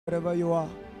Wherever you are,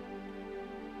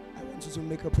 I want you to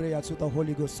make a prayer to the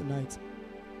Holy Ghost tonight.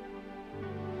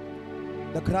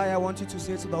 The cry I want you to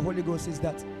say to the Holy Ghost is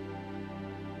that,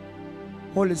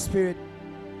 Holy Spirit,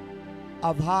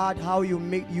 I've heard how you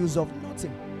make use of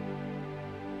nothing.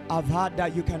 I've heard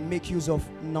that you can make use of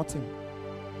nothing.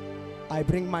 I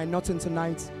bring my nothing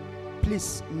tonight.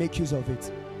 Please make use of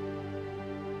it.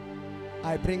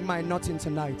 I bring my nothing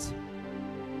tonight.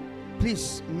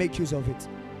 Please make use of it.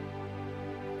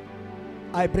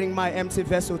 I bring my empty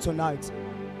vessel tonight.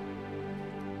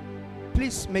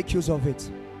 Please make use of it.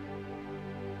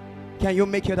 Can you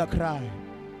make it a cry?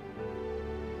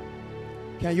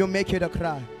 Can you make it a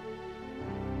cry?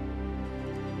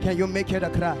 Can you make it a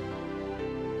cry?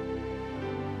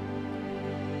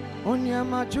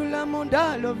 Onyama jula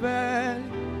mundalo vel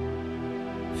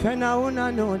fena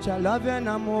una nocha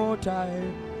lavena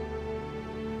motai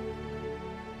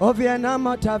oviena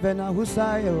matavena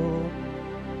husayo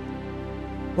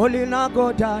olina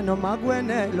goda no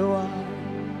magweneloa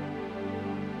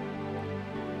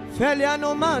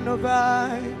feliano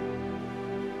manovai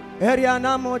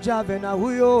eriana moja vena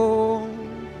huyo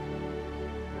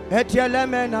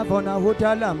etieleme na vona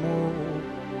hutalamu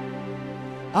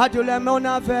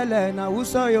adulemona vele na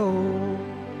usoyo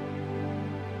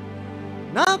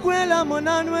nakwela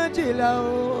monanwe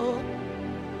jilao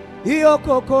iyo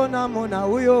koko na mona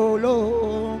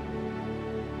uyolo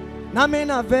na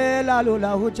mena vela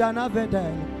lula hujana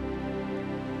vedel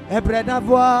ebreda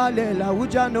voile la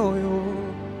hujanoyo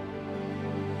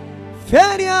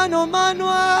feriano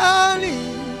manuali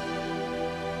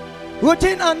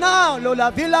utina na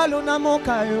lola vila luna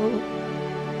mokayo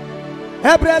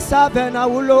ebresa vena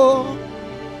ulo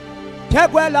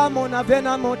tegwela mona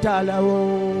vena motala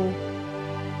o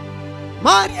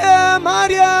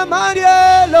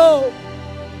Marie lo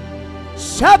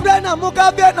Shabrena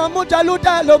muka vena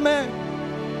mutaluta lo me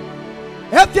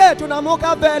Efye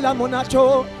tunamuka vela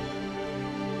munacho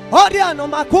Oriano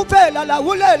makufela la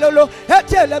ulelo lo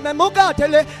Etiele me muka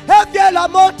tele Efye la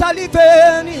mota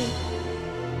liveni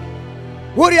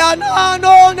Uriana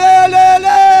no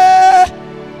nelele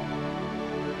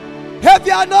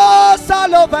Efye no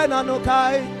salo vena no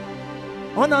kai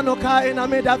Ona no kai na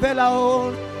meda vela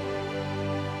on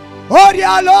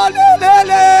Oria lo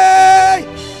lele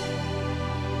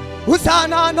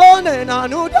Usana none na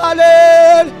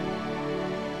nudale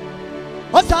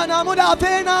Osana muda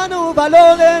fena nu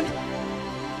valoren.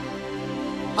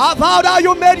 I've heard that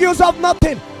you made use of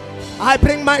nothing. I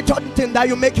bring my something that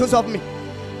you make use of me.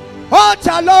 Oh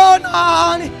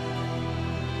chalona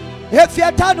if you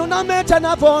tanu na meta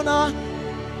na vona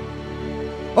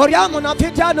Oriamo na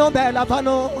pita no bella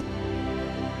vano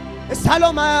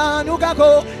Saloma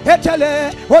nugago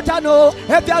etele otano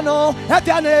epiano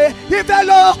epiane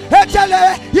ivelo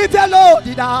etele ivelo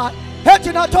dida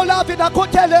etina tola vida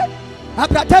kotele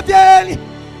abratevieni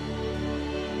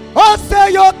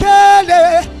ose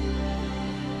yokele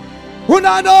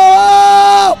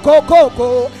unano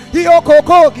kokoko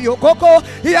yokoko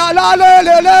yala le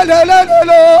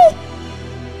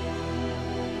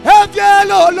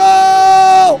evielo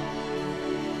lo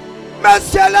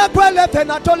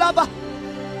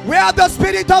where the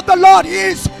Spirit of the Lord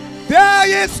is, there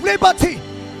is liberty.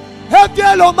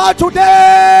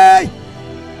 Today.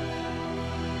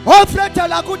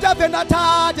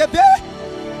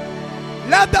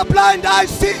 Let the blind eyes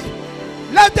see.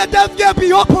 Let the deaf ear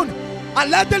be open.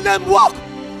 And let the lame walk.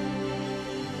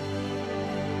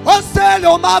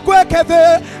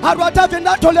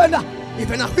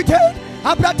 Even if we tell,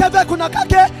 Abratave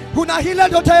kunakake, kunahila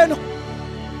doteno.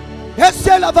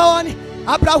 Esela vawani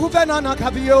abrahu venana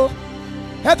kavio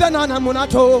hevenana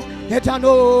munato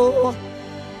etano.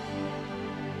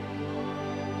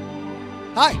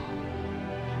 Hi,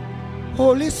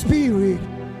 Holy Spirit,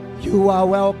 you are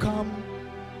welcome.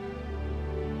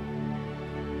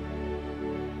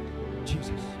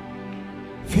 Jesus,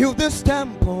 fill this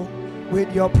temple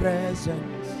with your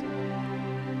presence.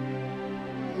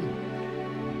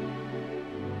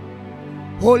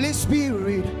 Holy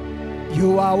Spirit,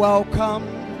 you are welcome.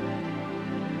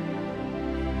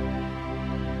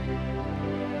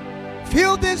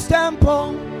 Fill this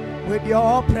temple with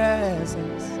your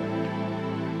presence.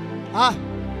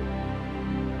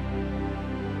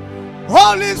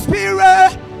 Holy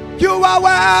Spirit, you are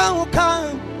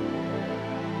welcome.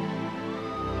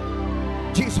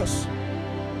 Jesus,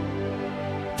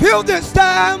 fill this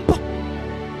temple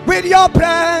with your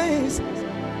presence.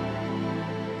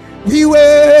 We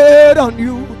wait on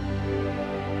you.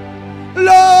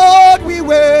 Lord, we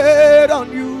wait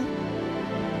on you.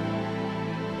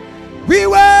 We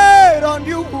wait on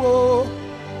you.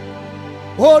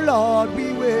 Oh Lord,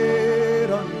 we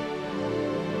wait on you.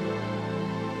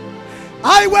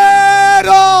 I wait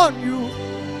on you.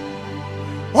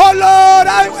 Oh Lord,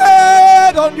 I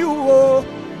wait on you. Oh.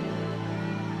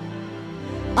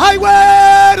 I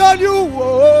wait on you.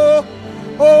 Oh.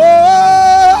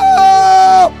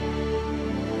 Oh.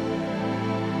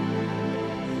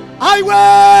 I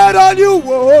wait on you.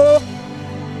 Oh.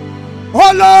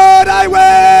 Oh Lord, I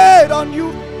wait on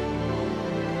you.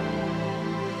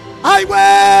 I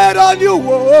wait on you.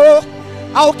 Oh.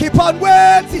 I'll keep on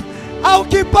waiting. I'll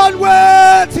keep on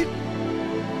waiting.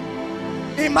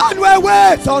 Emmanuel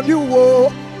waits on you. Oh.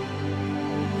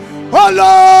 Oh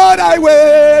Lord, I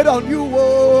wait on you.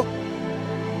 Oh.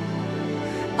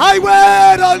 I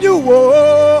wait on you.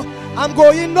 Oh. I'm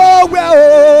going nowhere.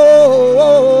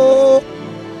 Oh.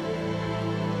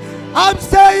 I'm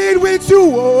staying with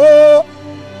you. Oh.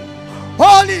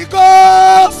 Holy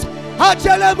Ghost,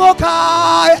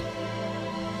 Achelemokai.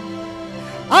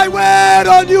 I wait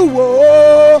on you.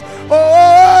 Oh.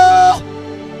 Oh.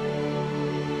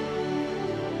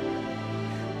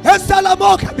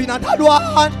 Esalamoka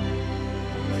binadalwan.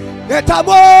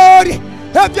 Etamori.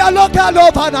 Evialoka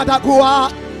lova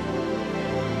nadagua.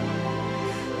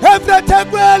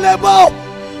 Evretekwele mo.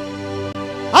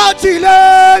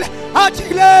 Achile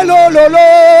lo lo lo.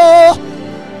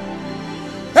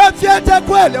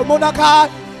 Evietekwele monaka.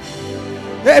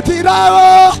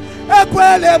 Etirao.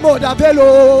 Ekwele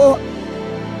modavelo.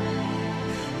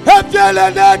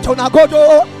 Eviele neto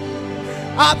nagodo.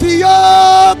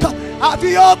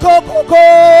 Aviyoko koko.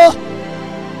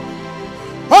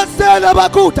 Osele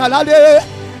bakuta lale.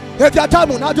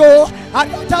 Eviatamunado.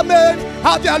 Ariatamen.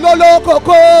 Avialolo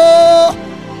koko.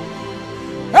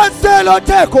 Eselo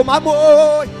teko mamo.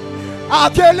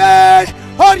 Aviele.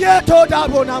 Orieto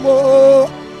dabonamo.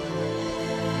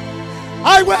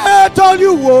 I wait on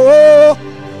you. Oh.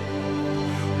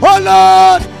 Oh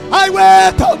Lord, I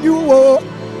wait on you. Oh.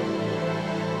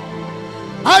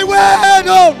 I wait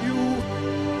on you.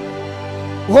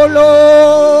 Oh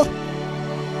Lord,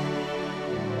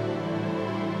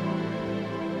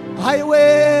 I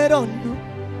wait on you.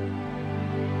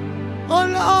 Oh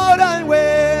Lord, I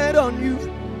wait on you.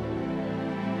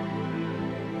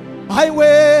 I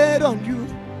wait on you.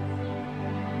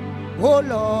 Oh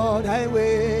Lord, I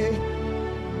wait.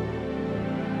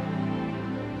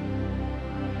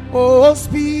 Oh,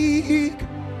 speak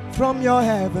from your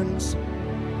heavens,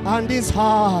 and his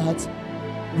heart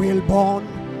will burn.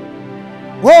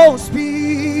 Oh,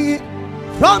 speak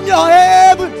from your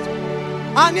heavens,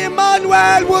 and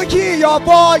Emmanuel will hear your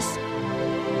voice.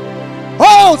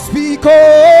 Oh, speak,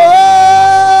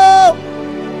 oh,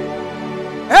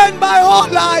 and my whole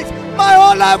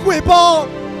life will burn.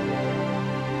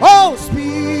 Oh,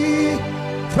 speak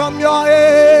from your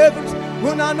heavens.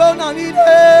 Unanona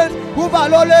nide,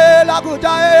 uvalole la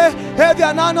gudae,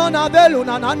 evia nanona velu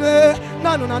nanane,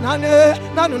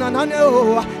 nanunanane,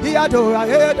 oh, iadora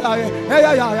eda,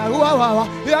 ya, uawa,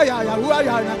 ya,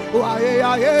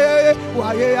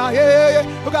 uaye,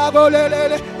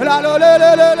 ugagolele, la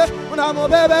lolele, unamo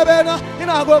bebena,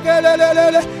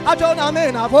 inagogelele, atona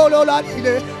mena, volo la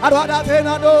lile, adwada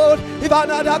fenador,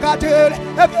 ivana da gatele,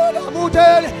 eviola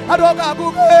mutele, adoga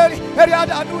gugeli,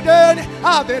 eriada nudene,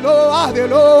 avelo,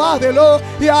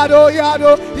 yado,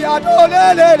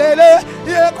 lele,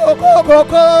 ye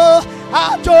koko,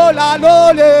 atola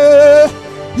lole,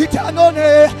 itanone,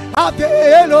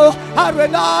 avelo,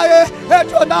 arenae,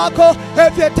 etonako,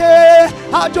 eviete,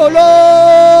 adolo,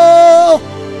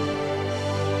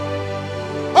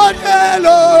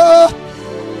 odelo,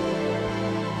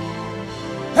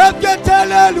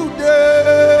 evietele lude,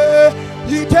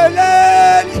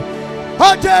 iteleli,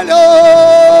 odelo.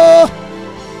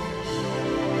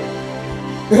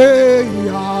 Hey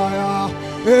ya,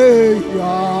 hey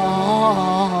ya,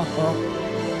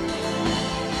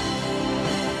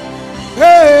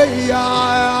 hey ya,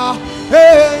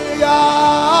 hey ya,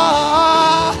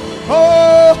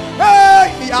 oh, hey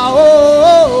ya, oh,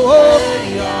 hey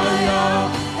ya,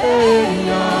 hey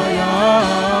ya,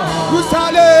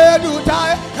 usale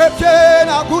dutai,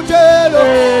 efena kutelo,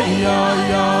 hey ya,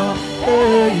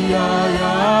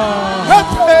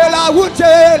 efela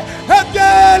kutelo.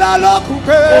 La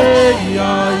locupe,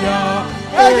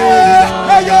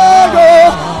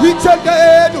 it's a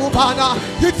dead upana,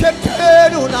 it's a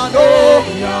dead unano.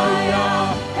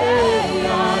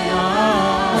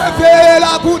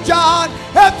 Evela Bujan,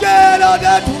 Evela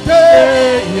de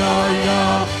today.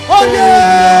 Oh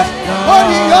yeah,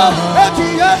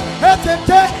 Etia,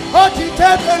 Etete,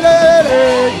 Otitele.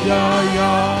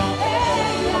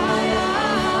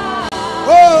 Oh,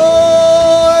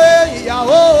 yeah, oh.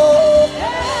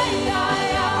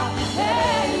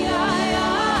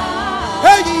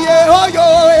 Hey, yeah, oh, yo,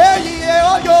 hey, yeah,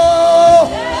 oh, yo.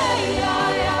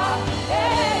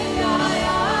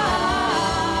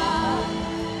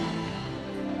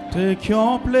 Take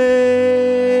your place.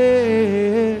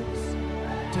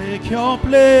 Take your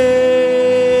place.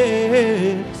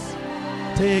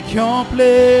 Take your place.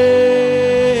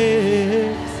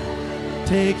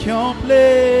 Take your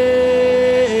place.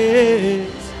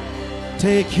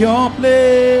 Take your place.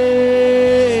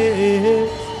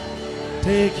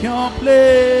 Take your place.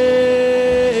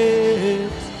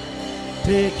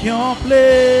 Take your place.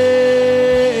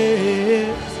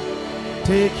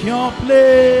 Take your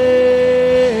place.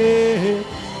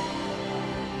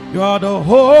 You are the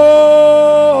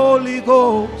Holy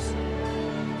Ghost.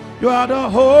 You are the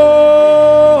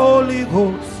Holy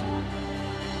Ghost.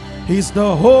 He's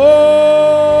the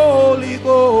Holy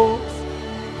Ghost.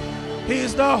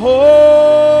 He's the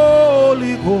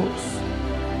Holy Ghost.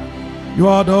 You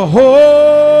are the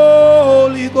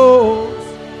Holy Ghost.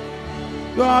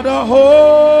 You are the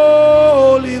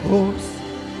Holy Ghost.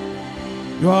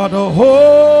 You are the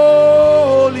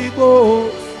Holy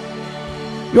Ghost.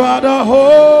 You are the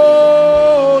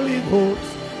Holy Ghost.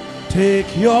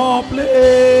 Take your place.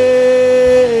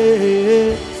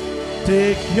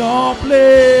 Take your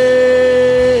place.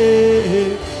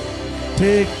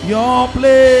 Take your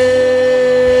place.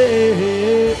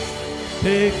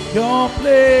 Take your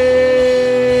place.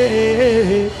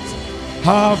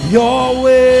 Have your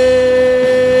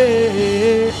way.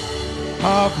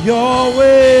 Have your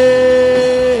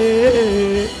way.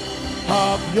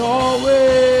 Have your way.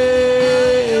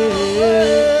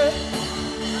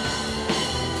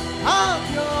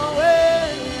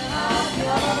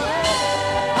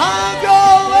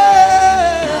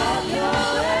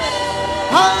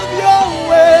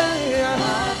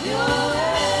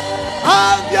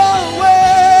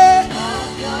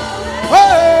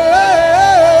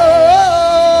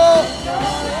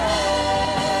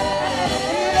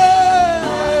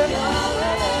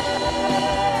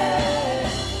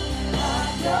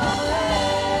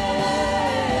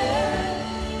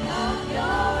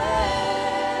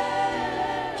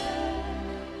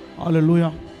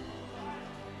 Hallelujah.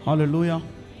 Hallelujah.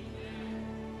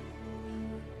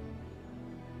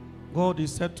 God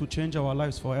is set to change our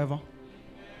lives forever.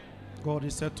 God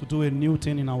is set to do a new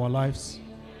thing in our lives.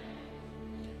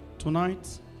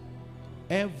 Tonight,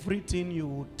 everything you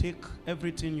will take,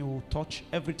 everything you will touch,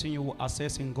 everything you will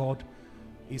access in God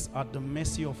is at the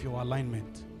mercy of your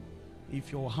alignment.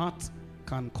 If your heart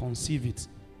can conceive it,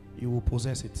 you will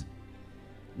possess it.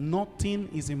 Nothing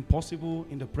is impossible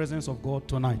in the presence of God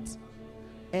tonight.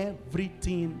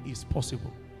 Everything is possible.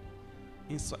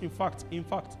 In fact,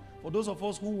 for those of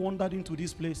us who wandered into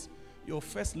this place, your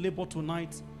first labor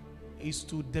tonight is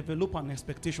to develop an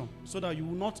expectation so that you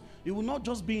will not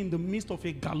just be in the midst of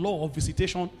a galore of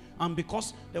visitation, and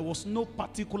because there was no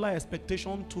particular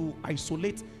expectation to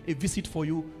isolate a visit for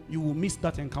you, you will miss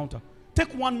that encounter.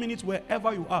 Take 1 minute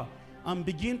wherever you are and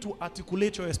begin to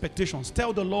articulate your expectations.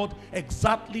 Tell the Lord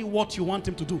exactly what you want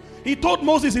him to do. He told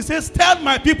Moses, he says, tell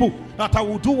my people that I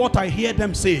will do what I hear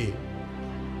them say.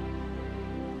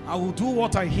 I will do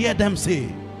what I hear them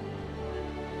say.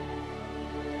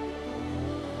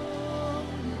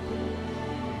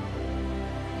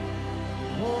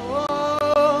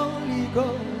 Holy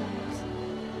Ghost,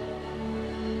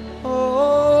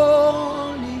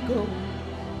 Holy Ghost,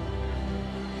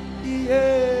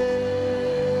 yeah.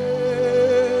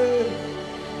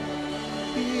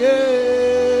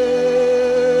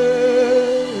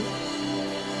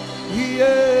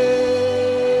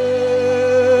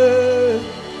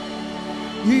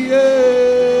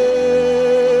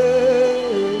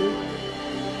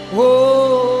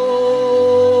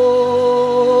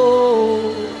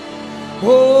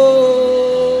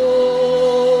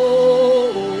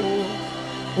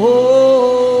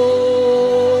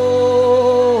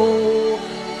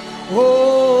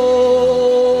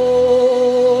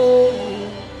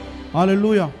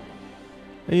 Hallelujah.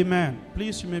 Amen.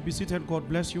 Please, you may be seated. God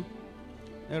bless you.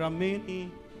 There are many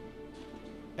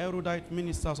erudite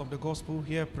ministers of the gospel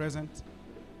here present,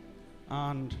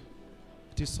 and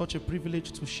it is such a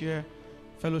privilege to share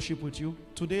fellowship with you.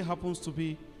 Today happens to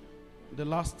be the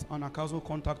last Anakazo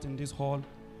contact in this hall.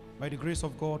 By the grace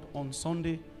of God, on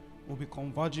Sunday, we'll be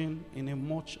converging in a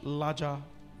much larger,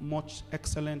 much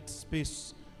excellent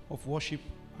space of worship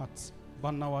at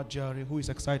Banawa Jari. Who is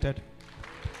excited?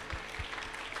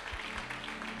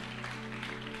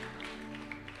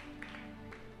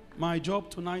 My job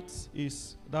tonight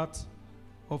is that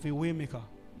of a waymaker.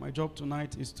 My job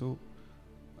tonight is to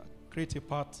create a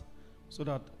path so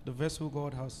that the vessel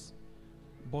God has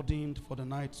burdened for the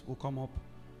night will come up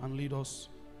and lead us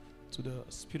to the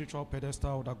spiritual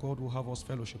pedestal that God will have us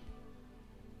fellowship.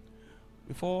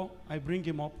 Before I bring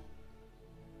him up,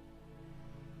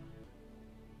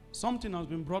 Something has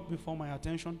been brought before my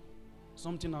attention.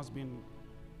 Something has been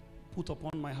put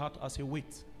upon my heart as a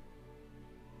weight.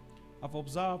 I've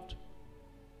observed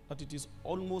that it is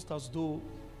almost as though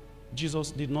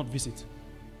Jesus did not visit.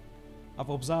 I've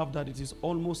observed that it is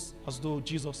almost as though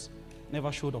Jesus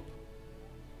never showed up.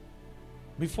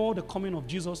 Before the coming of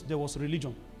Jesus, there was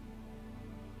religion.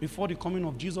 Before the coming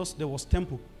of Jesus, there was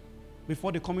temple.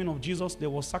 Before the coming of Jesus,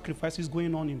 there was sacrifices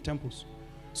going on in temples.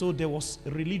 So there was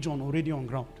religion already on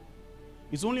ground.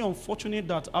 It's only unfortunate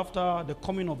that after the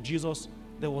coming of Jesus,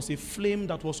 there was a flame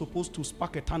that was supposed to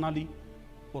spark eternally,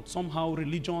 but somehow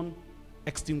religion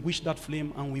extinguished that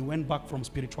flame and we went back from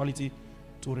spirituality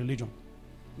to religion.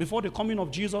 Before the coming of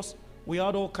Jesus, we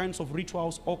had all kinds of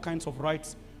rituals, all kinds of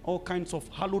rites, all kinds of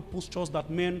hallowed postures that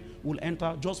men will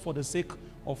enter just for the sake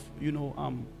of,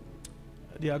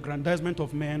 the aggrandizement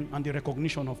of men and the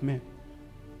recognition of men.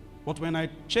 But when I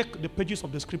check the pages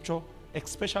of the scripture,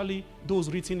 especially those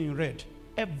written in red,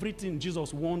 everything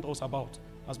Jesus warned us about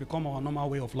has become our normal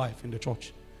way of life in the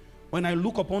church. When I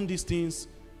look upon these things,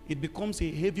 it becomes a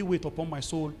heavy weight upon my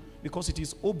soul because it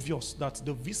is obvious that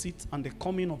the visit and the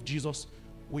coming of Jesus,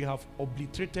 we have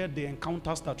obliterated the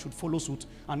encounters that should follow suit,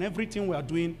 and everything we are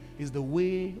doing is the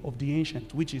way of the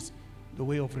ancient, which is the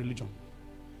way of religion.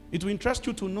 It will interest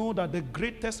you to know that the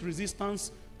greatest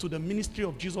resistance to the ministry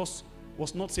of Jesus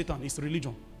was not Satan, it's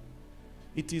religion.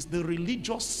 It is the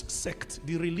religious sect,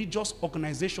 the religious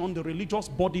organization, the religious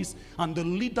bodies, and the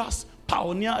leaders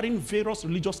pioneering various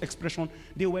religious expressions.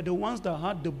 They were the ones that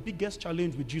had the biggest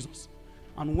challenge with Jesus.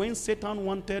 And when Satan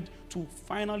wanted to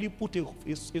finally put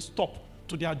a stop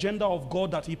to the agenda of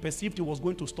God that he perceived he was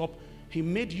going to stop, he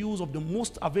made use of the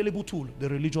most available tool, the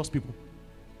religious people.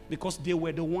 Because they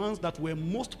were the ones that were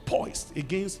most poised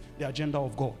against the agenda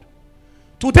of God.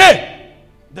 Today,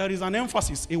 there is an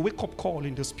emphasis, a wake-up call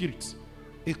in the spirit.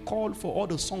 A call for all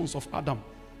the sons of Adam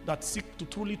that seek to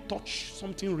truly touch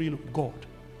something real with God.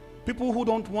 People who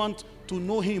don't want to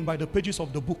know him by the pages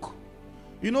of the book.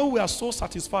 You know, we are so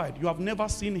satisfied. You have never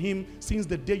seen him since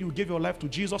the day you gave your life to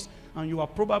Jesus, and you are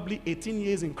probably 18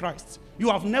 years in Christ.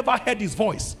 You have never heard his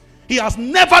voice. He has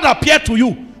never appeared to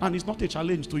you, and it's not a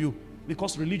challenge to you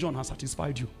because religion has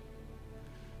satisfied you.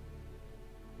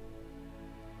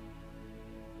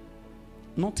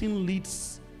 Nothing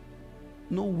leads,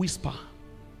 no whisper,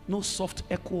 no soft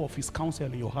echo of his counsel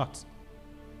in your heart.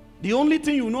 The only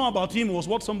thing you know about him was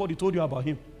what somebody told you about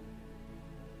him.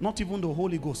 Not even the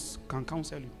Holy Ghost can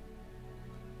counsel you.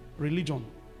 Religion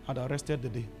had arrested the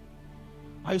day.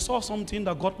 I saw something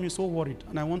that got me so worried,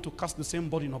 and I want to cast the same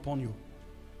burden upon you.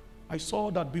 I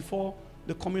saw that before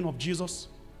the coming of Jesus,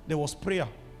 there was prayer.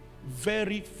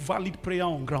 Very valid prayer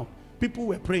on ground. People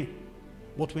were praying.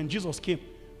 But when Jesus came,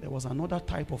 there was another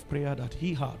type of prayer that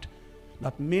he had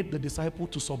that made the disciple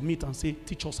to submit and say,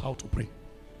 teach us how to pray.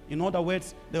 In other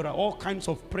words, there are all kinds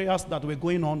of prayers that were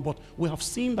going on, but we have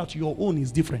seen that your own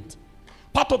is different.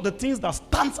 Part of the things that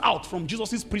stands out from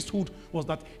Jesus' priesthood was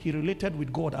that he related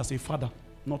with God as a father,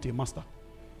 not a master.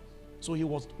 So he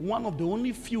was one of the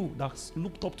only few that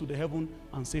looked up to the heaven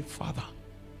and said, Father.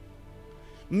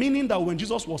 Meaning that when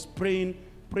Jesus was praying,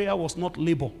 prayer was not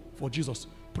labor for Jesus.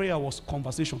 Prayer was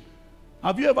conversation.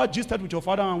 Have you ever gisted with your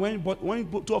father, and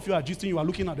when two of you are gisting, you are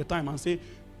looking at the time and say,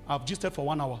 I've gisted for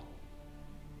 1 hour.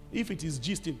 If it is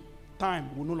gisting, time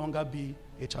will no longer be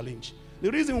a challenge. The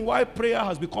reason why prayer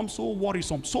has become so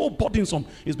worrisome, so burdensome,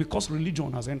 is because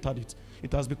religion has entered it.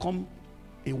 It has become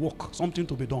a work, something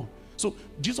to be done. So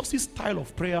Jesus' style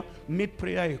of prayer made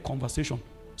prayer a conversation.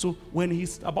 So when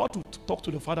he's about to talk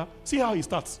to the Father, see how he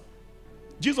starts.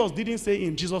 Jesus didn't say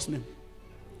in Jesus' name.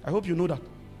 I hope you know that.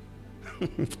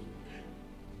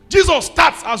 Jesus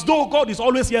starts as though God is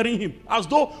always hearing him. As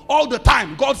though all the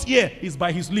time God's ear is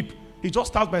by his lip. He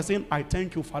just starts by saying, I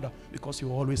thank you, Father, because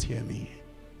you always hear me.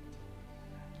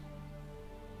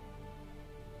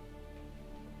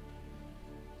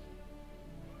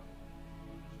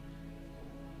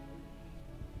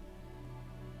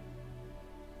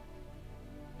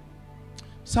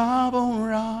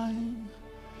 Saburai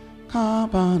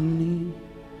kabani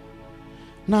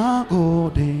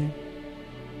nagode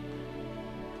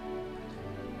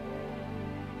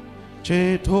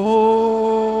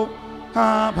cheto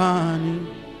kabani.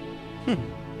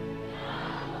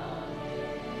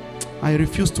 I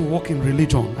refuse to walk in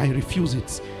religion. I refuse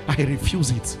it. I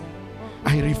refuse it.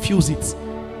 I refuse it.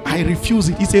 I refuse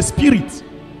it. It's a spirit.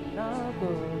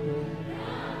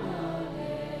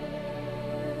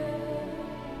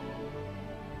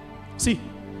 See,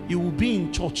 you will be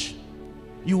in church.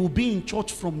 You will be in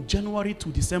church from January to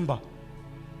December.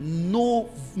 No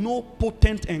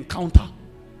potent encounter.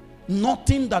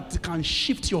 Nothing that can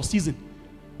shift your season.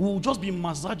 We'll just be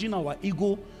massaging our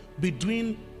ego, be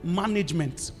doing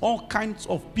management. All kinds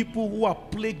of people who are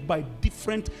plagued by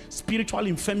different spiritual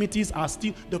infirmities are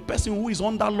still, the person who is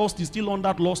under lust is still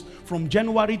under lust from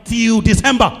January till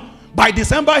December. By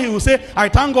December, he will say, I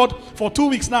thank God for 2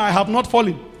 weeks now I have not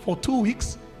fallen. For 2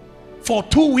 weeks? For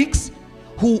 2 weeks?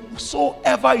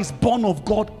 Whosoever is born of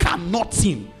God cannot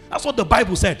sin. That's what the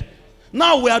Bible said.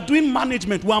 Now we are doing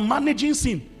management. We are managing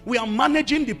sin. We are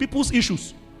managing the people's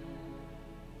issues.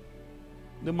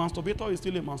 The masturbator is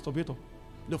still a masturbator.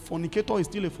 The fornicator is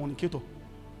still a fornicator.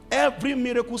 Every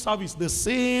miracle service, the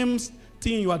same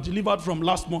thing you are delivered from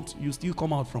last month, you still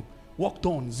come out from. Work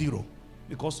done, 0.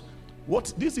 Because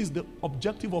this is the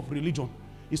objective of religion,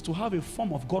 is to have a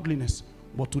form of godliness,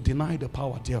 but to deny the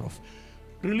power thereof.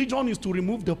 Religion is to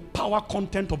remove the power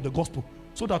content of the gospel,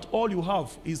 so that all you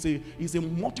have is a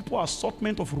multiple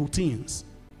assortment of routines.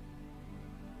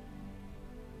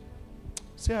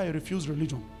 Say, I refuse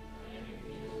religion.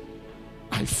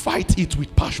 I fight it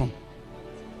with passion.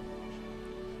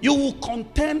 You will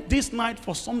contend this night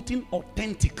for something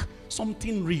authentic,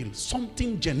 something real,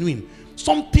 something genuine,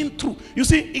 something true. You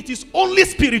see, it is only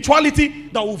spirituality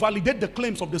that will validate the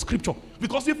claims of the scripture.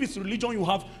 Because if it's religion,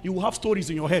 you will have stories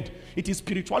in your head. It is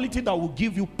spirituality that will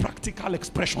give you practical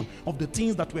expression of the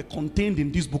things that were contained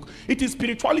in this book. It is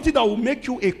spirituality that will make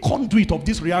you a conduit of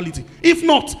this reality. If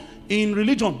not, in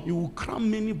religion, you will cram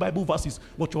many Bible verses,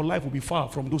 but your life will be far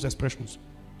from those expressions.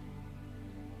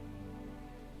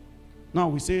 Now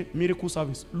we say miracle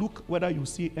service. Look whether you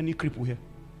see any cripple here.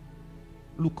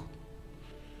 Look.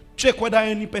 Check whether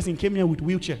any person came here with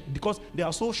wheelchair, because they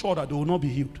are so sure that they will not be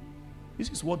healed. This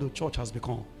is what the church has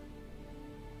become.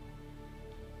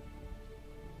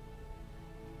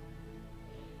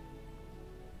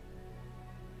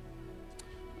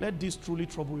 Let this truly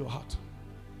trouble your heart.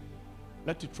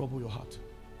 Let it trouble your heart.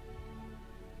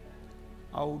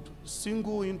 I would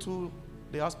single into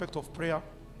the aspect of prayer,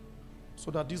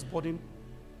 so that this burden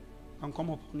can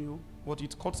come upon you, but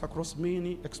it cuts across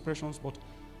many expressions. But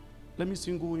let me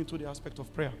single into the aspect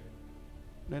of prayer.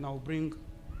 Then I'll bring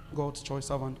God's choice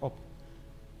servant up.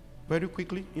 Very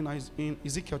quickly, in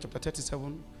Ezekiel chapter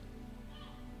 37,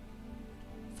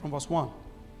 from verse 1.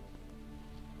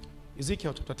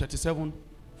 Ezekiel chapter 37,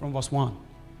 from verse 1.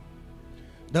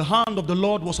 The hand of the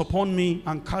Lord was upon me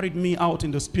and carried me out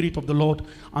in the spirit of the Lord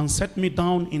and set me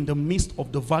down in the midst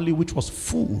of the valley which was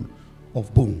full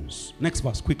of bones. Next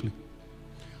verse, quickly.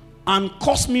 And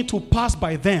caused me to pass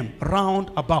by them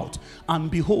round about. And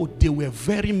behold, there were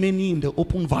very many in the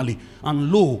open valley.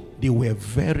 And lo, they were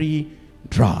very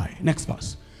dry. Next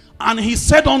verse. And he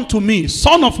said unto me,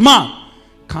 Son of man,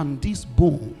 can these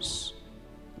bones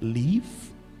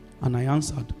live? And I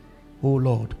answered, O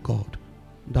Lord God,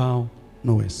 thou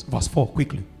knowest. Verse 4,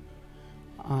 quickly.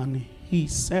 And he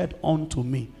said unto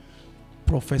me,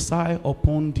 prophesy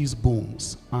upon these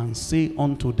bones, and say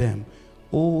unto them,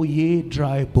 O ye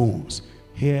dry bones,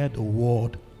 hear the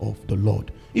word of the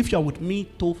Lord. If you are with me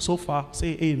so far,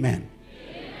 say amen.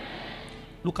 Amen.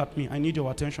 Look at me. I need your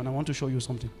attention. I want to show you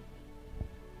something.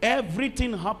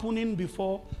 Everything happening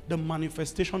before the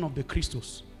manifestation of the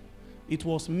Christus, it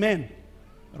was men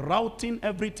routing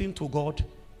everything to God,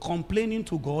 complaining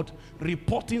to God,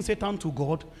 reporting Satan to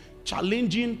God,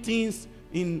 challenging things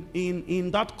in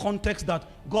that context that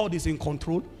God is in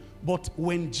control. But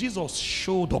when Jesus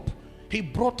showed up, he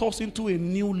brought us into a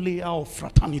new layer of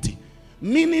fraternity.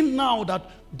 Meaning now that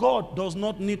God does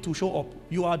not need to show up.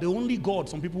 You are the only God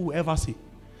some people will ever see.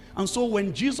 And so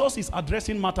when Jesus is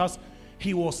addressing matters,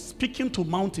 he was speaking to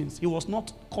mountains. He was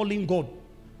not calling God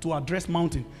to address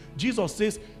mountain. Jesus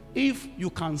says, if you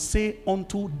can say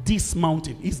unto this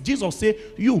mountain. Is Jesus say,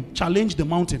 you challenge the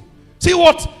mountain. See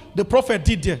what the prophet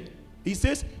did there. He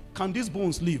says, can these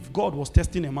bones live? God was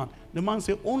testing a man. The man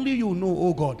said, only you know,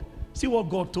 O God. See what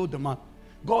God told the man.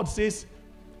 God says,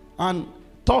 and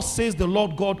thus says the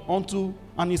Lord God unto,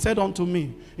 and he said unto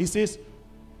me, he says,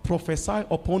 prophesy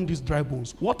upon these dry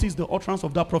bones. What is the utterance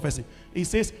of that prophecy? He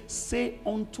says, say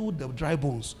unto the dry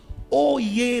bones, O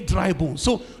ye dry bones.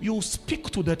 So you speak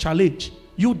to the challenge.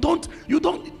 You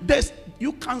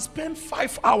can spend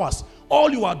 5 hours.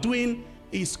 All you are doing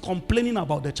is complaining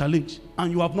about the challenge,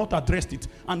 and you have not addressed it.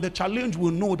 And the challenge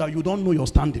will know that you don't know your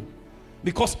standing.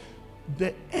 Because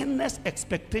the earnest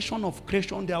expectation of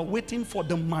creation, they are waiting for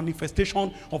the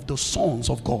manifestation of the sons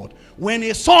of God. When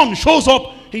a son shows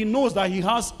up, he knows that he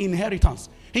has inheritance.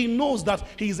 He knows that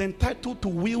he is entitled to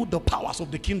wield the powers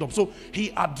of the kingdom. So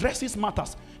he addresses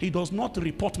matters. He does not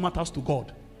report matters to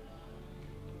God.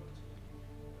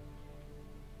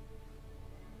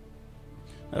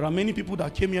 There are many people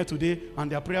that came here today and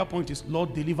their prayer point is,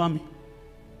 Lord, deliver me.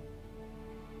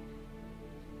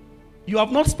 you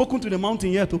have not spoken to the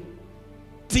mountain yet. Oh.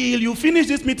 Till you finish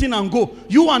this meeting and go,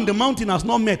 you and the mountain has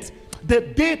not met. The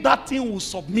day that thing will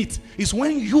submit is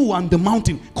when you and the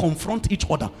mountain confront each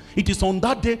other. It is on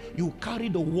that day you carry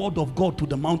the word of God to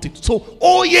the mountain. So,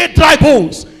 oh ye dry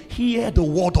bones, hear the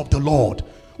word of the Lord.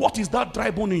 What is that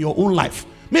dry bone in your own life?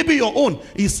 Maybe your own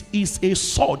is a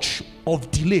surge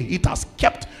of delay. It has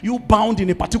kept you bound in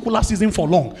a particular season for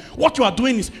long. What you are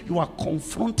doing is you are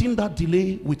confronting that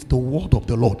delay with the word of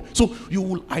the Lord. So you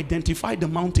will identify the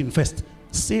mountain first.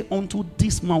 Say unto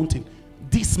this mountain.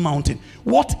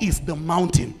 What is the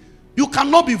mountain? You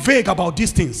cannot be vague about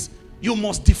these things. You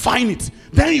must define it.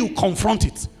 Then you confront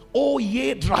it. Oh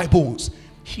ye dry bones,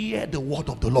 hear the word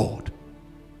of the Lord.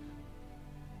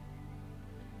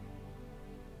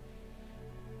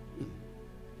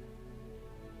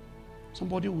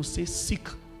 Somebody will say sick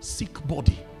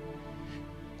body.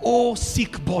 Oh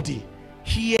sick body,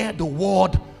 hear the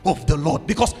word of the Lord.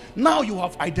 Because now you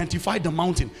have identified the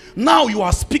mountain. Now you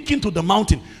are speaking to the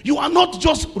mountain. You are not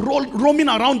just roaming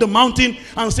around the mountain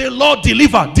and say, Lord,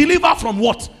 deliver. Deliver from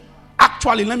what?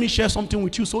 Actually, let me share something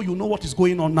with you so you know what is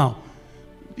going on now.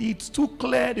 It's too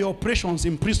clear, the operations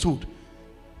in priesthood.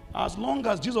 As long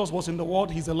as Jesus was in the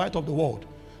world, he's the light of the world.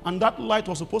 And that light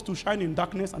was supposed to shine in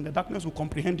darkness, and the darkness will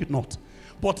comprehend it not.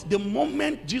 But the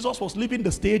moment Jesus was leaving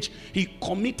the stage, he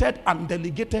committed and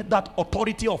delegated that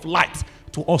authority of light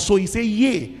to us. So he said,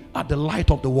 yea, at the light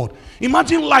of the world.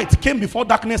 Imagine light came before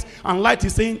darkness, and light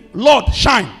is saying, Lord,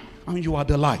 shine, and you are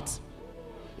the light.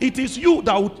 It is you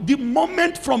that the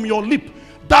moment from your lip,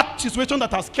 that situation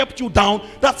that has kept you down,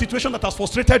 that situation that has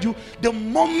frustrated you, the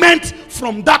moment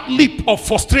from that lip of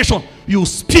frustration, you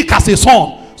speak as a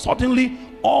son, suddenly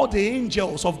all the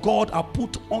angels of God are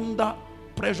put under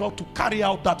pressure to carry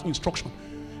out that instruction.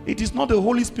 It is not the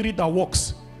Holy Spirit that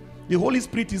works. The Holy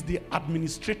Spirit is the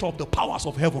administrator of the powers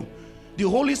of heaven. The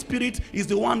Holy Spirit is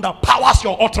the one that powers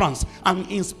your utterance and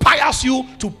inspires you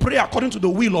to pray according to the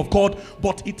will of God.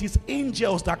 But it is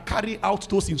angels that carry out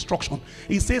those instructions.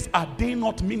 He says, are they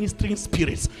not ministering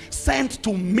spirits sent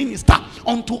to minister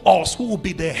unto us who will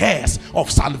be the heirs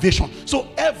of salvation? So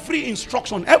every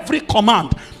instruction, every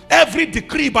command, every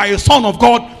decree by a son of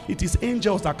God, it is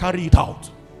angels that carry it out.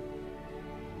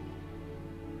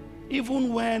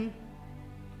 Even when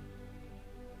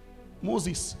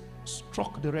Moses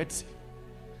struck the Red Sea,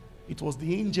 it was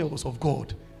the angels of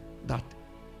God that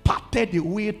parted the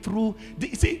way through.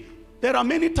 See, there are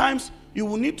many times you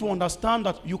will need to understand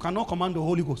that you cannot command the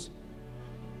Holy Ghost.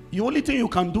 The only thing you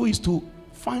can do is to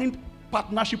find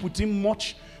partnership with him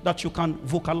much that you can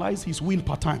vocalize his will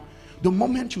per time. The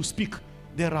moment you speak,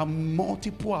 there are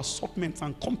multiple assortments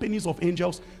and companies of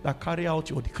angels that carry out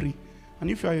your decree.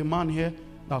 And if you are a man here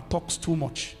that talks too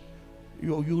much,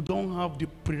 you don't have the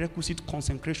prerequisite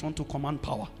consecration to command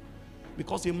power.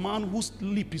 Because a man whose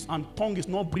lip is and tongue is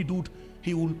not bridled,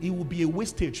 he will be a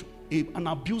wastage, an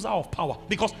abuser of power.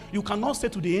 Because you cannot say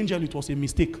to the angel it was a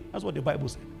mistake. That's what the Bible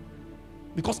said.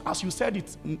 Because as you said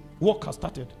it, work has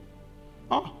started.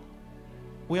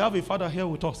 We have a father here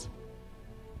with us.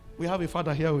 We have a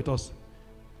father here with us.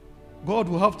 God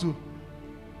will have to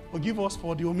forgive us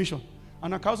for the omission.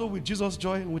 And Akazo, with Jesus'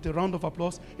 joy, with a round of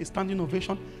applause, a standing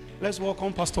ovation, let's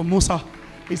welcome Pastor Musa.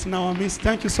 He's in our midst.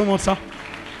 Thank you so much, sir.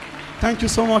 Thank you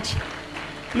so much.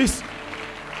 Please.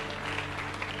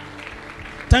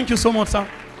 Thank you so much, sir.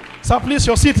 Sir, please,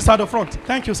 your seat is at the front.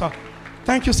 Thank you, sir.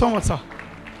 Thank you so much, sir.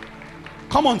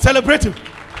 Come on, celebrate him.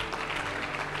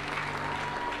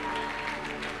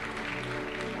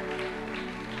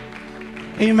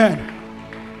 Amen.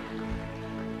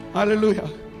 Hallelujah.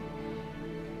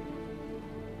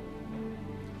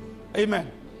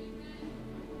 Amen.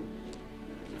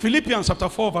 Philippians chapter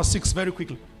 4 verse 6, very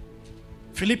quickly.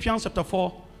 Philippians chapter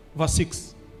 4 verse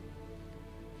 6.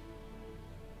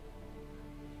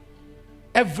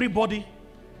 Everybody,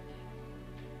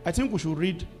 I think we should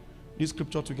read this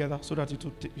scripture together so that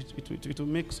it will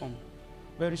make some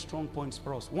very strong points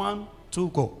for us. 1, 2,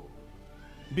 go.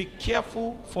 Be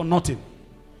careful for nothing,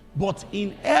 but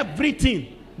in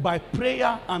everything by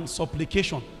prayer and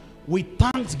supplication with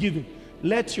thanksgiving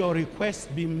let your requests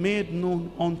be made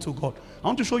known unto God. I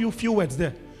want to show you a few words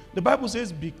there. The Bible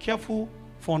says be careful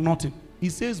for nothing.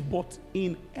 It says but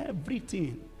in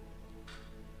everything.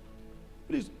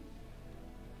 Please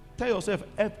tell yourself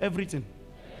everything.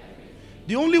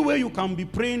 The only way you can be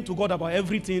praying to God about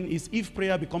everything is if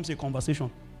prayer becomes a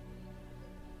conversation.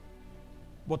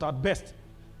 But at best,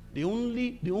 the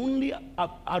only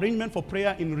arrangement for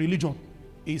prayer in religion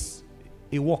is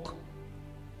a walk.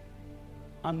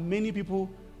 And many people,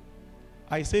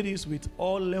 I say this with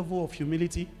all level of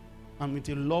humility and with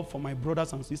a love for my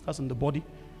brothers and sisters in the body,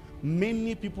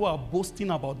 Many people are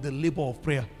boasting about the labor of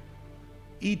prayer.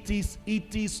 It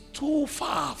is too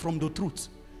far from the truth.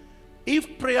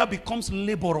 If prayer becomes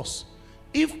laborious,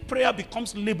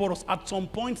 at some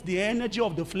point the energy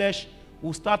of the flesh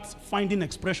will start finding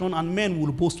expression and men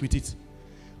will boast with it.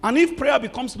 And if prayer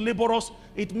becomes laborious,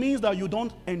 it means that you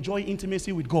don't enjoy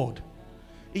intimacy with God.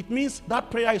 It means that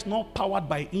prayer is not powered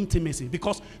by intimacy,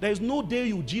 because there is no day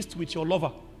you gist with your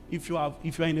lover. If you are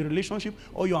in a relationship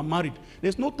or you are married,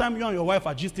 there's no time you and your wife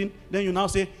are gisting, then you now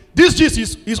say, this gist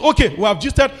is okay, we have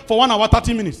gisted for 1 hour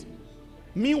 30 minutes.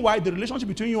 Meanwhile, the relationship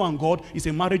between you and God is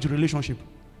a marriage relationship.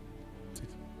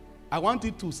 I want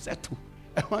it to settle.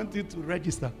 I want it to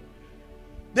register.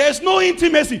 There's no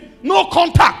intimacy, no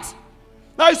contact.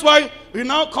 That is why we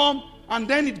now come and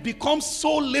then it becomes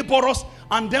so laborious,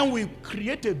 and then we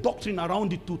create a doctrine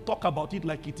around it to talk about it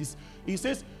like it is. He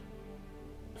says,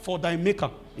 for thy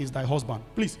maker is thy husband.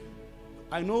 Please,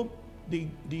 I know the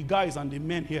guys and the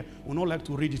men here will not like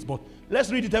to read it, but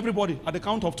let's read it, everybody, at the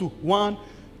count of 2. 1,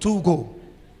 2, go.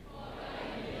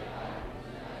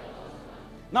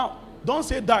 Now, don't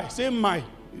say die, say my,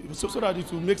 so that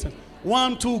it will make sense.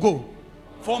 1, 2, go.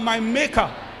 For my maker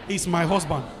is my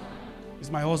husband. It's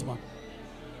my husband.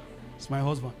 It's my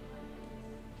husband.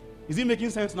 Is it making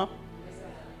sense now?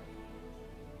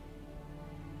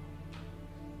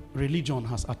 Religion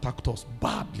has attacked us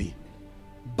badly.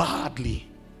 Badly.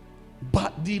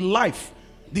 But the life,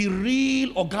 the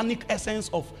real organic essence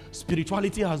of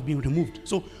spirituality has been removed.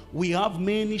 So we have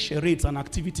many charades and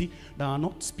activity that are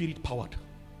not spirit powered.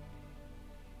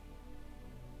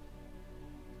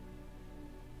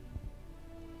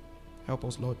 Help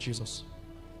us, Lord Jesus.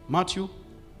 Matthew,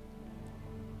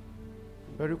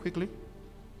 very quickly.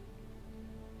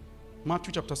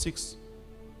 Matthew chapter 6,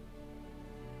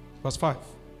 verse 5.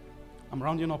 I'm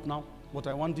rounding up now, but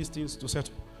I want these things to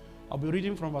settle. I'll be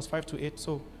reading from verse 5 to 8,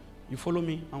 so you follow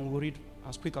me and we'll read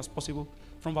as quick as possible.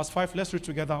 From verse 5, let's read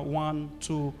together. 1,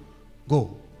 2,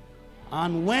 go.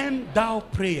 And when thou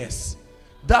prayest,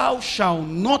 thou shalt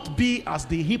not be as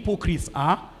the hypocrites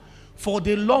are, for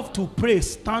they love to pray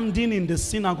standing in the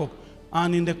synagogue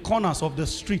and in the corners of the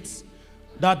streets,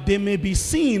 that they may be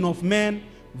seen of men.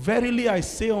 Verily I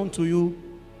say unto you,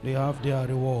 they have their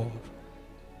reward.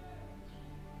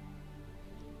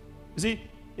 You see,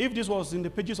 if this was in the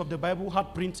pages of the Bible,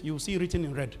 hard print, you will see written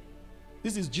in red.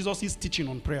 This is Jesus' teaching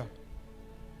on prayer.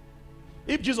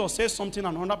 If Jesus says something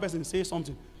and another person says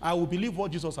something, I will believe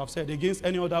what Jesus has said against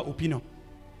any other opinion.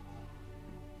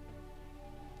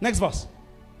 Next verse.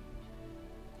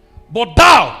 But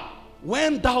thou,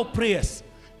 when thou prayest,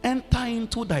 enter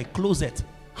into thy closet,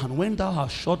 and when thou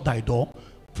hast shut thy door,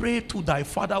 pray to thy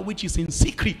Father which is in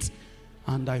secret,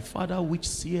 and thy Father which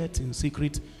seeth in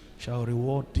secret shall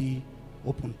reward thee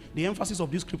open. The emphasis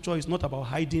of this scripture is not about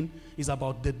hiding, it's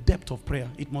about the depth of prayer.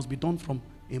 It must be done from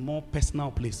a more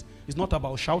personal place. It's not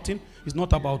about shouting, it's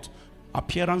not about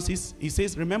appearances. He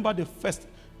says, remember the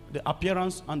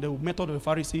appearance and the method of the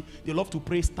Pharisee, they love to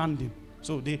pray standing.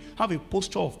 So they have a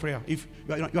posture of prayer. If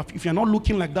you're not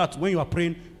looking like that when you are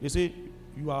praying, they say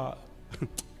you are...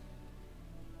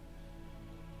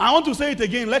 I want to say it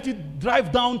again. Let it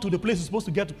drive down to the place it's supposed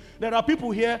to get to. There are people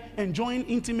here enjoying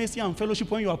intimacy and fellowship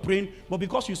when you are praying, but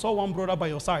because you saw one brother by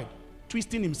your side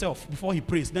twisting himself before he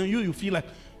prays, then you feel like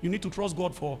you need to trust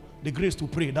God for the grace to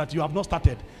pray that you have not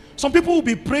started. Some people will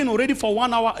be praying already for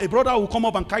 1 hour. A brother will come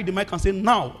up and carry the mic and say,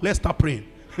 now let's start praying.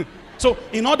 So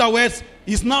in other words,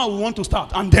 it's now we want to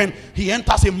start, and then he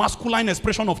enters a masculine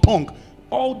expression of tongue.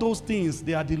 All those things,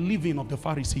 they are the living of the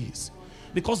Pharisees.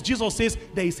 Because Jesus says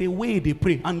there is a way they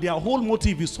pray, and their whole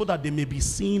motive is so that they may be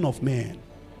seen of men.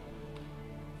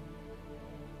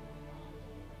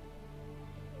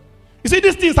 You see,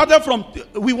 this thing started from,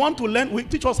 we want to learn,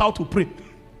 teach us how to pray.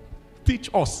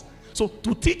 Teach us. So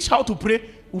to teach how to pray,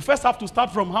 we first have to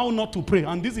start from how not to pray.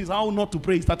 And this is how not to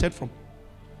pray it started from.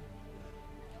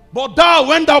 But thou,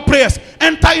 when thou prayest,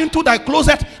 enter into thy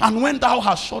closet, and when thou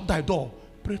hast shut thy door,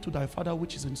 pray to thy Father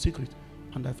which is in secret.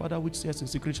 And thy Father which says in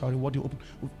secret shall reward you open.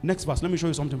 Next verse, let me show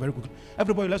you something very quickly.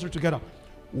 Everybody, let's read together.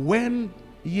 When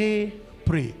ye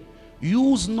pray,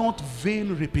 use not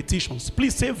vain repetitions.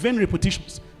 Please say vain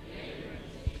repetitions.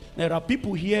 There are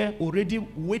people here already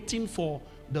waiting for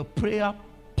the prayer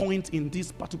point in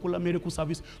this particular miracle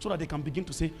service so that they can begin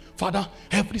to say, Father,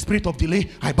 every spirit of delay,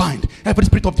 I bind. Every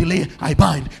spirit of delay, I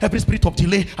bind. Every spirit of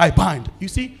delay, I bind. You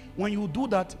see, when you do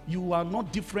that, you are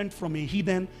not different from a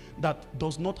heathen that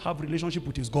does not have relationship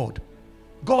with his God.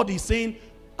 God is saying,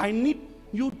 I need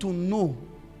you to know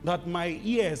that my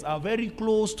ears are very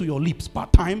close to your lips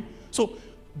part time. So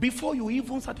before you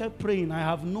even started praying, I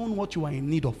have known what you are in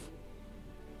need of.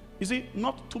 You see,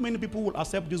 not too many people will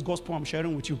accept this gospel I'm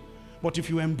sharing with you. But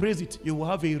if you embrace it, you will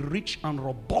have a rich and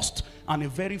robust and a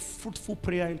very fruitful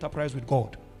prayer enterprise with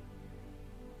God.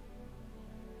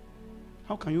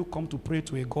 How can you come to pray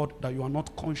to a God that you are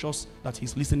not conscious that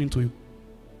He's listening to you?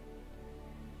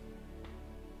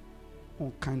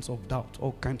 All kinds of doubt,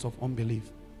 all kinds of unbelief.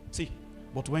 See,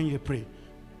 but when you pray,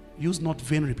 use not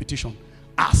vain repetition,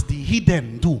 as the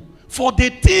heathen do. For they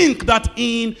think that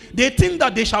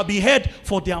they shall be heard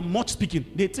for their much speaking.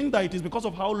 They think that it is because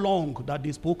of how long that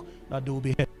they spoke that they will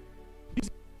be heard.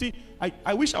 See,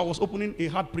 I wish I was opening a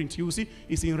hard print. You will see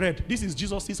it's in red. This is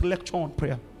Jesus' lecture on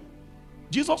prayer.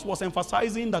 Jesus was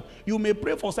emphasizing that you may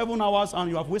pray for 7 hours and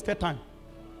you have wasted time.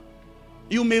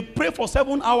 You may pray for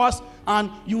 7 hours and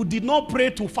you did not pray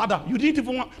to Father. You didn't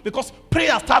even want, because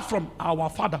prayer starts from our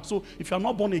Father. So if you are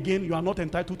not born again, you are not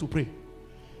entitled to pray.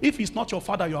 If He's not your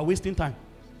Father, you are wasting time.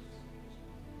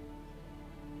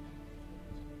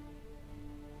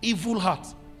 Evil heart,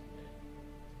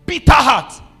 bitter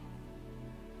heart,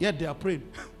 yet they are praying.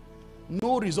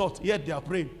 No result, yet they are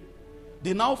praying.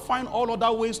 They now find all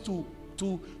other ways to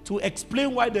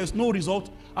explain why there's no result,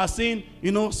 as saying,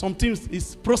 you know, sometimes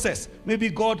it's process. Maybe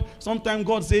God, sometimes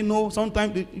God say no,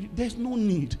 sometimes there's no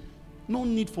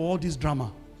need for all this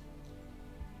drama.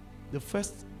 The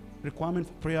first requirement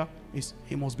for prayer is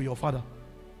He must be your Father.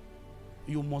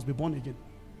 You must be born again.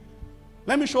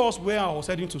 Let me show us where I was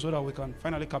heading to so that we can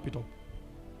finally cap it up.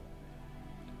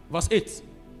 Verse 8.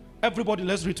 Everybody,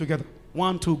 let's read together.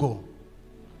 1, 2, go.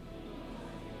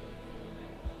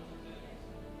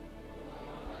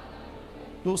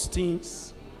 Those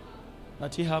things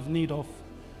that you have need of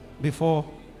before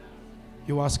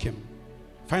you ask Him.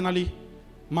 Finally,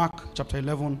 Mark chapter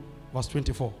 11, verse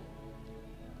 24.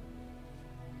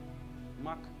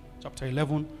 Mark chapter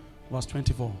 11, verse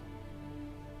 24.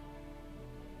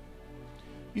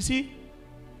 You see,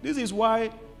 this is why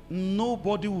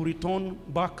nobody will return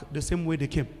back the same way they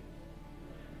came.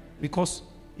 Because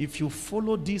if you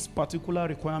follow these particular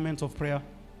requirements of prayer,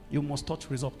 you must touch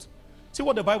results. See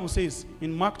what the Bible says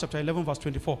in Mark chapter 11, verse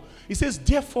 24. It says,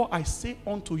 therefore I say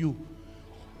unto you,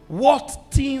 what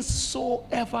things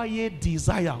soever ye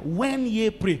desire, when ye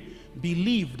pray,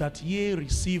 believe that ye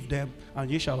receive them, and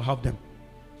ye shall have them.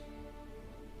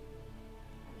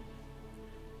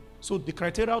 So the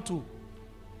criteria to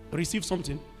receive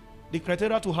something, the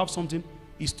criteria to have something,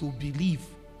 is to believe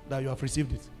that you have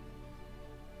received it.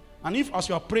 And if as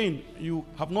you are praying, you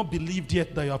have not believed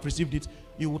yet that you have received it,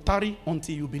 you will tarry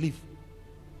until you believe.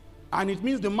 And it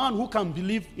means the man who can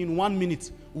believe in 1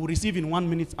 minute will receive in 1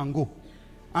 minute and go.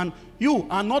 And you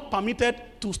are not permitted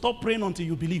to stop praying until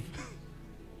you believe.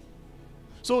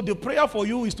 So the prayer for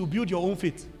you is to build your own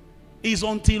faith. It's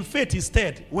until faith is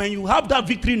stirred. When you have that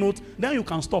victory note, then you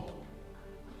can stop.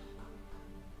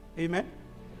 Amen?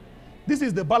 This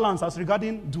is the balance as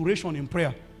regarding duration in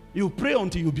prayer. You pray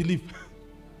until you believe.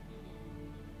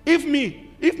 If me,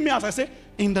 as I say,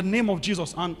 in the name of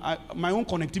Jesus, and my own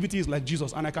connectivity is like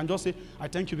Jesus, and I can just say, I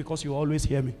thank you because you always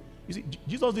hear me. You see,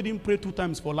 Jesus didn't pray 2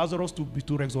 times for Lazarus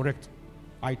to resurrect.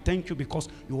 I thank you because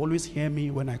you always hear me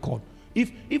when I call.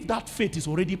 If that faith is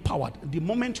already powered, the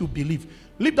moment you believe,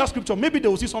 leave that scripture, maybe they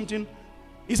will see something.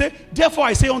 He said, therefore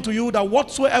I say unto you that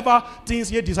whatsoever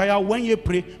things ye desire, when ye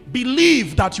pray,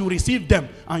 believe that you receive them,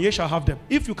 and ye shall have them.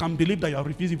 If you can believe that you have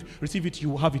received it,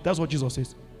 you will have it. That's what Jesus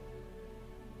says.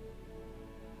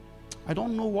 I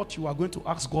don't know what you are going to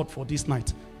ask God for this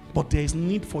night, but there is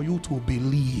need for you to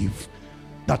believe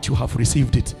that you have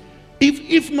received it.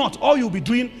 If not, all you'll be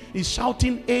doing is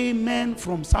shouting amen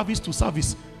from service to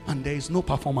service, and there is no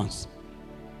performance.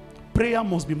 Prayer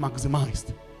must be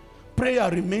maximized. Prayer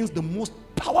remains the most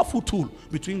powerful tool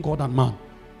between God and man.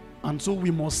 And so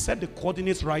we must set the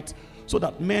coordinates right so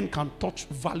that men can touch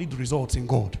valid results in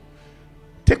God.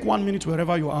 Take 1 minute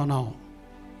wherever you are now.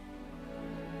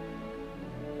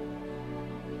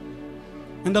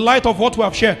 In the light of what we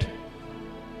have shared,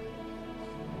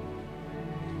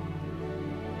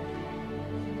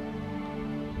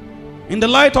 in the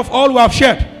light of all we have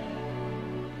shared,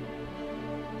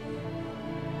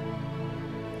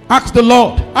 ask the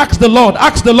Lord, ask the Lord,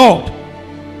 ask the Lord.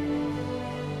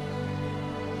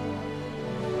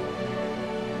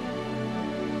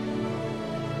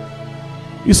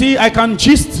 You see, I can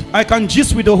gist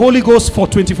with the Holy Ghost for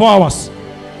 24 hours.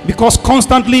 Because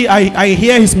constantly I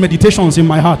hear His meditations in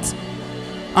my heart.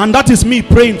 And that is me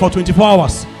praying for 24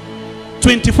 hours.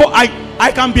 24,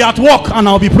 I can be at work and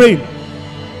I'll be praying.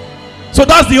 So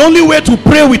that's the only way to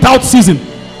pray without ceasing.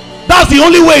 That's the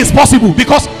only way it's possible.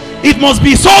 Because it must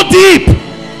be so deep.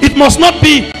 It must not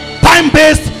be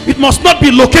time-based. It must not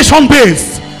be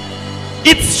location-based.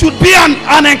 It should be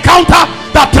an encounter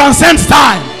that transcends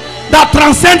time, that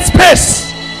transcends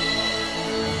space.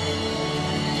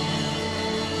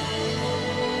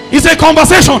 It's a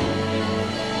conversation.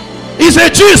 It's a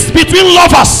gist between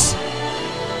lovers.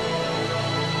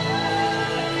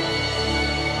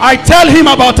 I tell him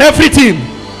about everything.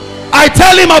 I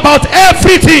tell him about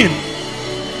everything.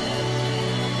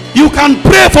 You can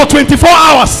pray for 24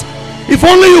 hours. If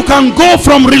only you can go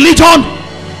from religion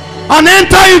and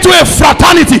enter into a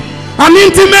fraternity, an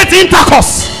intimate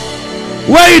intercourse,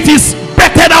 where it is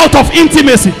bettered out of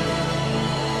intimacy.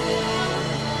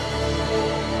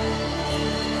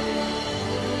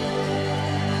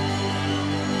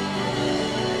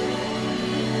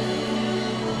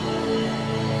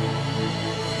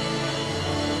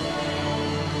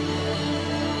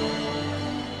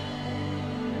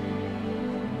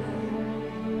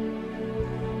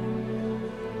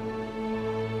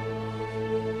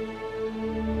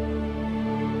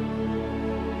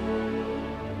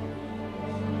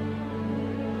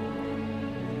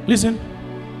 Listen,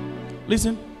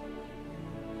 listen.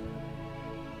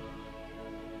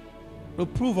 The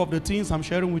proof of the things I'm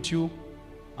sharing with you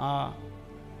are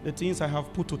the things I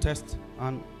have put to test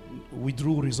and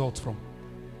withdrew results from.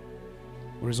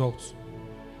 Results.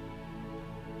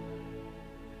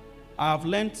 I have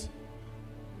learned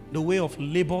the way of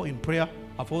labor in prayer.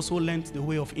 I've also learned the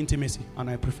way of intimacy, and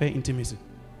I prefer intimacy.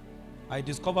 I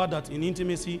discovered that in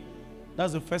intimacy,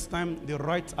 that's the first time the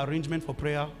right arrangement for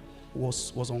prayer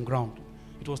was on ground.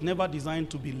 It was never designed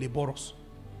to be laborious.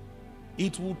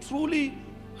 It will truly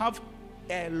have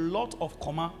a lot of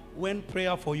comma when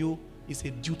prayer for you is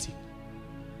a duty.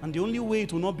 And the only way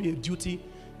it will not be a duty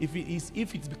if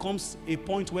it becomes a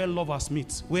point where lovers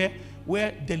meet,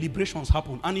 where deliberations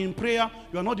happen. And in prayer,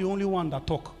 you are not the only one that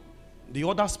talk. The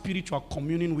other spirit you are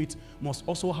communing with must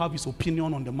also have his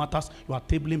opinion on the matters you are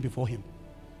tabling before him.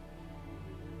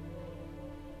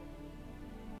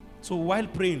 So while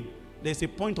praying, there's a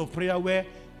point of prayer where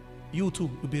you too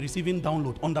will be receiving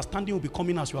download. Understanding will be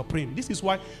coming as you are praying. This is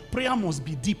why prayer must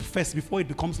be deep first before it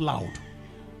becomes loud.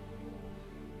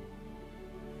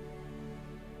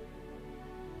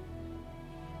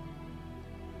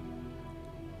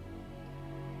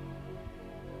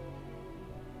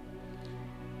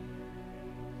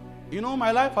 You know, my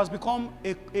life has become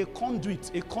a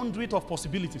conduit of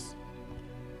possibilities.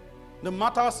 The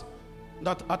matters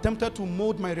that attempted to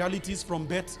mold my realities from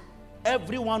birth,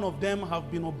 every one of them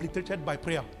have been obliterated by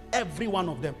prayer. Every one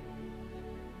of them.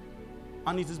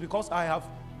 And it is because I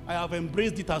have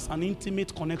embraced it as an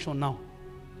intimate connection now.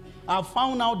 I have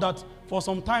found out that for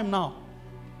some time now,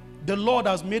 the Lord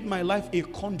has made my life a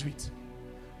conduit.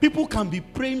 People can be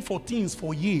praying for things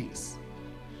for years.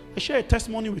 I share a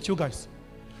testimony with you guys.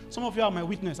 Some of you are my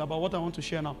witness about what I want to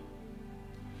share now.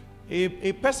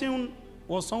 A person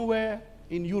was somewhere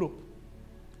in Europe,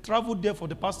 traveled there for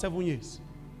the past 7 years.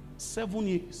 7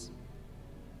 years.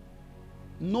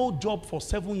 No job for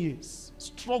 7 years.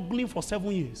 Struggling for 7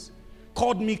 years.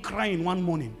 Called me crying one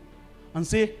morning and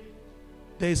said,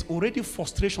 there is already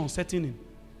frustration setting in.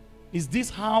 Is this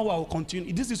how I will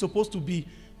continue? This is supposed to be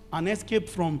an escape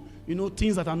from,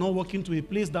 things that are not working, to a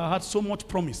place that had so much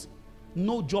promise.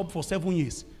 No job for 7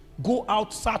 years. Go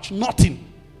out, search nothing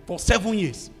for 7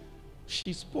 years.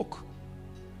 She spoke.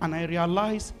 And I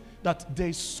realized that there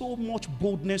is so much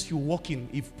boldness you walk in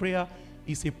if prayer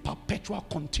is a perpetual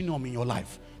continuum in your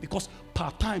life. Because per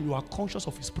time you are conscious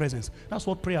of his presence. That's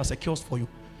what prayer secures for you.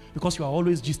 Because you are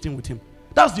always gisting with him.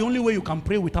 That's the only way you can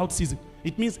pray without ceasing.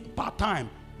 It means per time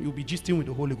you'll be gisting with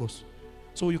the Holy Ghost.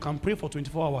 So you can pray for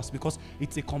 24 hours because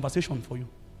it's a conversation for you.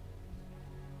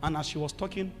 And as she was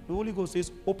talking, the Holy Ghost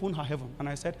says, open her heaven. And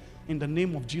I said, in the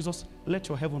name of Jesus, let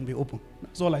your heaven be open.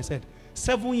 That's all I said.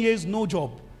 7 years, no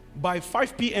job. By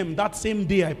 5 p.m. that same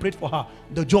day I prayed for her,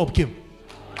 the job came.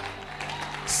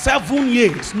 7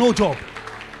 years, no job.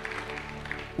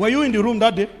 Were you in the room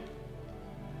that day?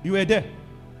 You were there.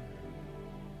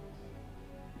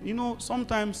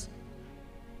 Sometimes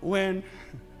when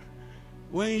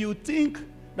you think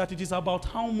that it is about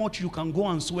how much you can go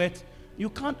and sweat, you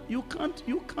can't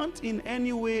in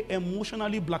any way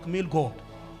emotionally blackmail God.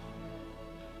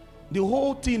 The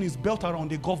whole thing is built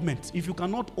around the government. If you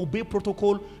cannot obey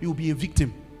protocol, you'll be a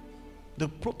victim. The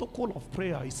protocol of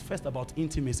prayer is first about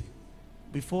intimacy.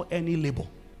 Before any labor,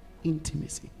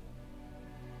 intimacy.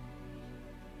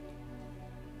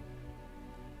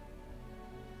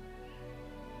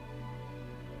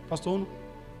 Pastor Onu,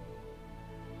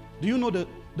 do you know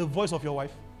the voice of your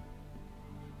wife?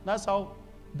 That's how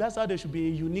there should be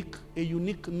a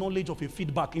unique knowledge of a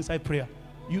feedback inside prayer.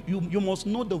 You must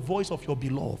know the voice of your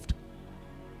beloved.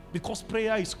 Because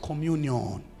prayer is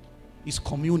communion. It's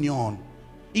communion.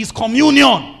 It's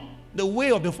communion. The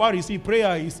way of the Pharisee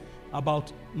prayer is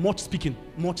about much speaking,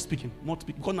 much speaking, much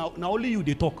speaking. Because now only you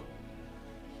they talk.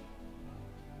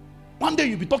 One day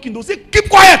you'll be talking, they'll say, keep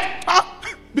quiet. Huh?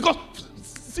 Because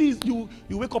see, you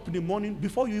wake up in the morning,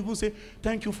 before you even say,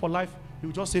 thank you for life,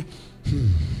 you just say,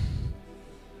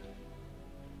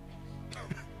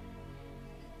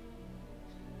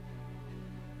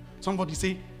 Somebody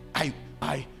say, I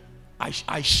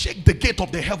shake the gate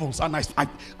of the heavens and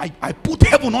I put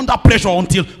heaven under pressure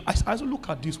until I say, look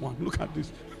at this one, look at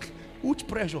this. Which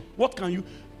pressure? What can you?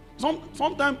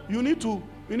 Sometimes you need to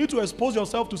expose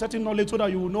yourself to certain knowledge so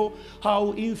that you will know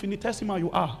how infinitesimal you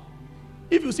are.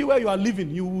 If you see where you are living,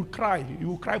 you will cry. You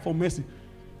will cry for mercy.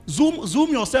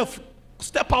 Zoom yourself.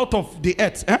 Step out of the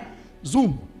earth.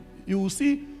 Zoom. You will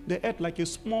see the earth like a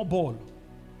small ball.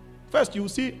 First, you will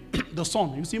see the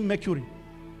sun. You see Mercury.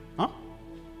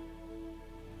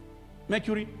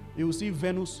 Mercury. You will see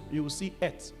Venus. You will see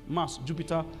Earth, Mars,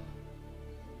 Jupiter,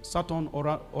 Saturn,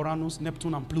 Uranus,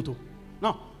 Neptune, and Pluto.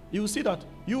 Now, you will see that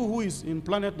you who is in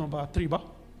planet number 3,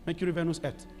 Mercury, Venus,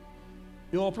 Earth.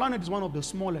 Your planet is one of the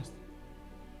smallest.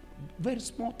 Very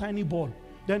small, tiny ball.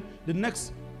 Then the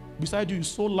next beside you is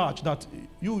so large that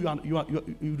you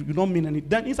don't mean anything.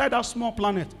 Then inside that small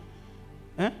planet,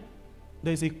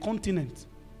 there is a continent.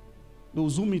 They'll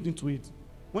zoom it into it.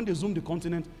 When they zoom the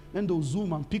continent, then they'll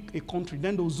zoom and pick a country.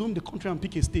 Then they'll zoom the country and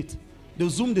pick a state. They'll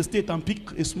zoom the state and pick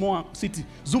a small city.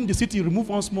 Zoom the city, remove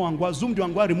one small angwa. Zoom the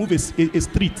angwa, remove a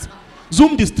street.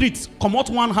 Zoom the street, come out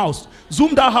one house.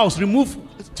 Zoom that house, remove.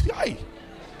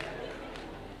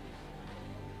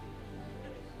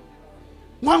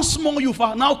 One small youth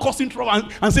are now causing trouble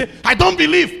and say, I don't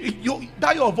believe.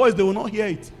 That your voice, they will not hear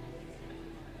it.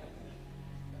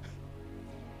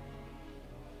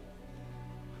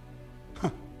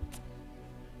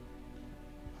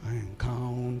 I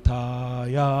encounter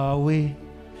Yahweh.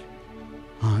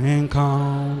 I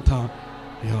encounter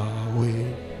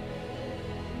Yahweh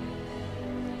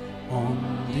on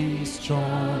this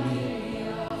journey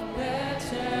of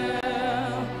Bethel.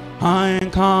 I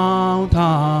encounter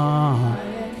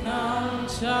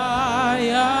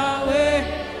Yahweh.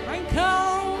 I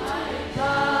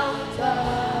encounter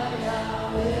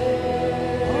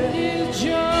Yahweh on this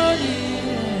journey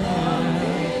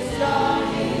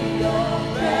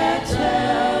of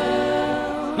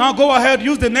Bethel. Now go ahead,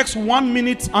 use the next 1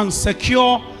 minute and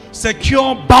secure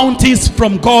bounties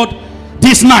from God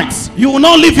this night. You will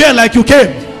not live here like you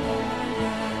came.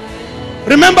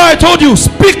 Remember I told you,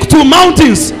 speak to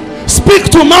mountains.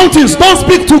 Speak to mountains. Don't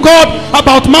speak to God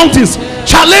about mountains.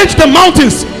 Challenge the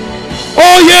mountains.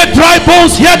 Oh ye dry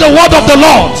bones, hear the word of the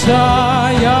Lord.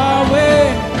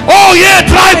 Oh ye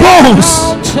dry bones.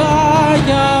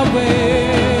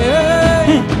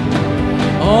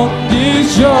 On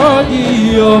this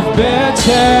journey of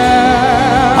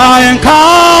Bethel, I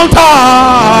encounter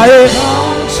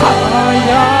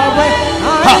Yahweh.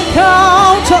 I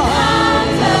encounter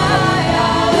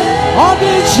on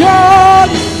this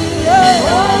journey.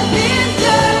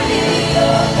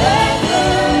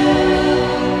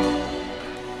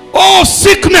 Oh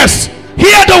sickness,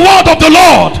 hear the word of the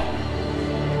Lord.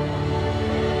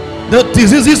 The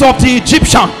diseases of the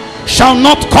Egyptian shall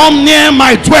not come near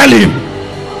my dwelling.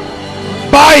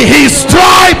 By his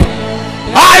stripe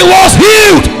I was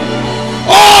healed.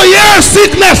 Oh yes,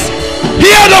 sickness,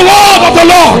 hear the word of the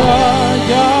Lord.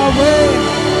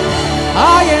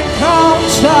 I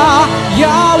encounter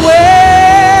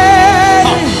Yahweh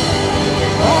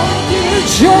on the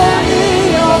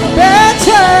journey of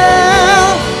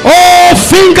Bethel. Oh,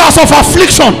 fingers of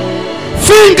affliction,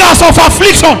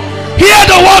 hear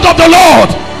the word of the Lord.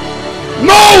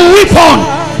 No weapon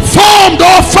formed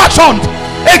or fashioned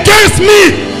against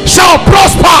me shall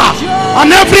prosper,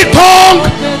 and every tongue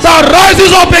that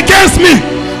rises up against me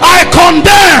I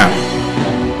condemn.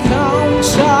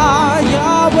 Encounter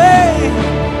Yahweh.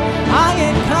 I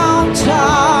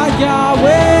encounter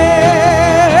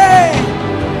Yahweh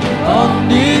on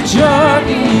the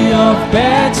journey of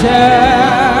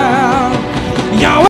Bethel.